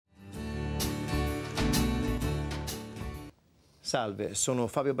Salve, sono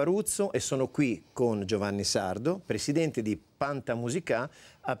Fabio Baruzzo e sono qui con Giovanni Sardo, presidente di Panta Musicá,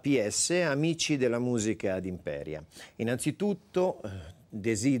 APS, Amici della Musica d'Imperia. Innanzitutto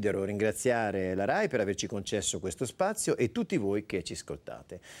desidero ringraziare la Rai per averci concesso questo spazio e tutti voi che ci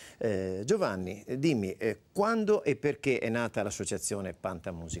ascoltate. Giovanni, dimmi, quando e perché è nata l'associazione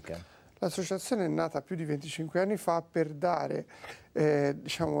Panta Musicá? L'associazione è nata più di 25 anni fa per dare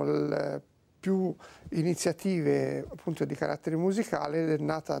più iniziative appunto di carattere musicale, ed è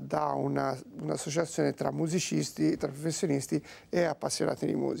nata da un'associazione tra musicisti, tra professionisti e appassionati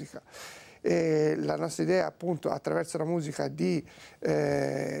di musica. E la nostra idea appunto attraverso la musica di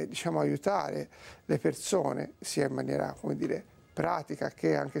aiutare le persone sia in maniera, come dire, pratica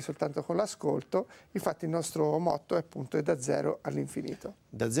che anche soltanto con l'ascolto. Infatti il nostro motto è da zero all'infinito.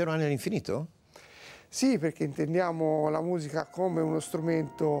 Da 0 anni all'infinito? Sì, perché intendiamo la musica come uno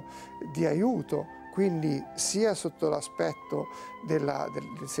strumento di aiuto, quindi sia sotto l'aspetto del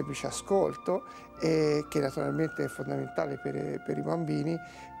semplice ascolto, che naturalmente è fondamentale per i bambini,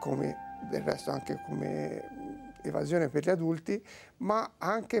 come del resto anche come evasione per gli adulti, ma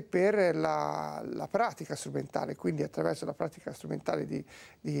anche per la pratica strumentale, quindi attraverso la pratica strumentale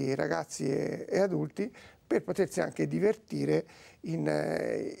di ragazzi e adulti, per potersi anche divertire in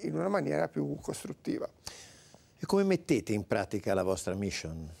una maniera più costruttiva. E come mettete in pratica la vostra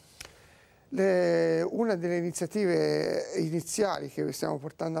mission? Una delle iniziative iniziali che stiamo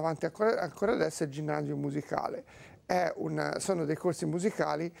portando avanti ancora adesso è il ginnasio musicale. Sono dei corsi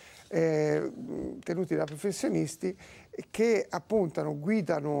musicali tenuti da professionisti che appuntano,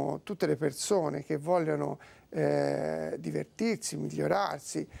 guidano tutte le persone che vogliono divertirsi,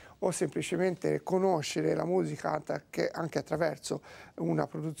 migliorarsi o semplicemente conoscere la musica anche attraverso una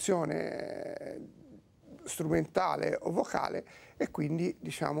produzione strumentale o vocale, e quindi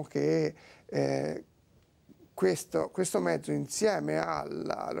diciamo che questo mezzo, insieme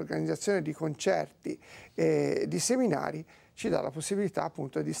all'organizzazione di concerti e di seminari, ci dà la possibilità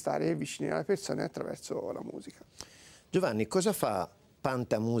appunto di stare vicini alle persone attraverso la musica. Giovanni, cosa fa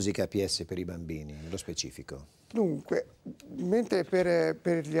Panta Musica APS per i bambini, nello specifico? Dunque, mentre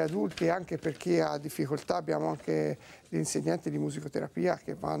per gli adulti e anche per chi ha difficoltà abbiamo anche gli insegnanti di musicoterapia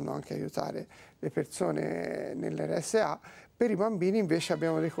che vanno anche a aiutare le persone nell'RSA, per i bambini invece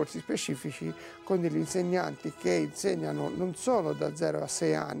abbiamo dei corsi specifici con degli insegnanti che insegnano non solo da 0 a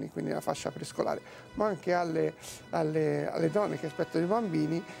 6 anni, quindi la fascia prescolare, ma anche alle donne che aspettano i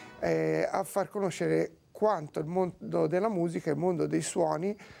bambini, a far conoscere quanto il mondo della musica, il mondo dei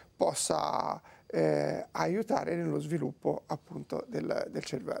suoni possa aiutare nello sviluppo appunto del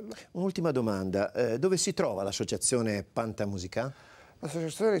cervello. Un'ultima domanda, dove si trova l'associazione Panta Musicá?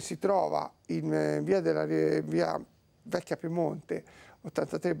 L'associazione si trova in via Vecchia Piemonte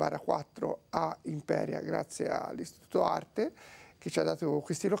 83/4 a Imperia, grazie all'Istituto Arte che ci ha dato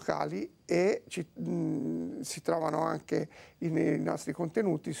questi locali, e si trovano anche i nostri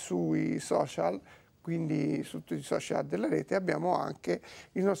contenuti sui social, quindi su tutti i social della rete. Abbiamo anche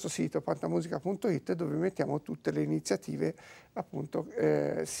il nostro sito pantamusica.it, dove mettiamo tutte le iniziative appunto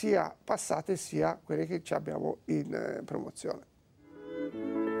sia passate sia quelle che ci abbiamo in promozione.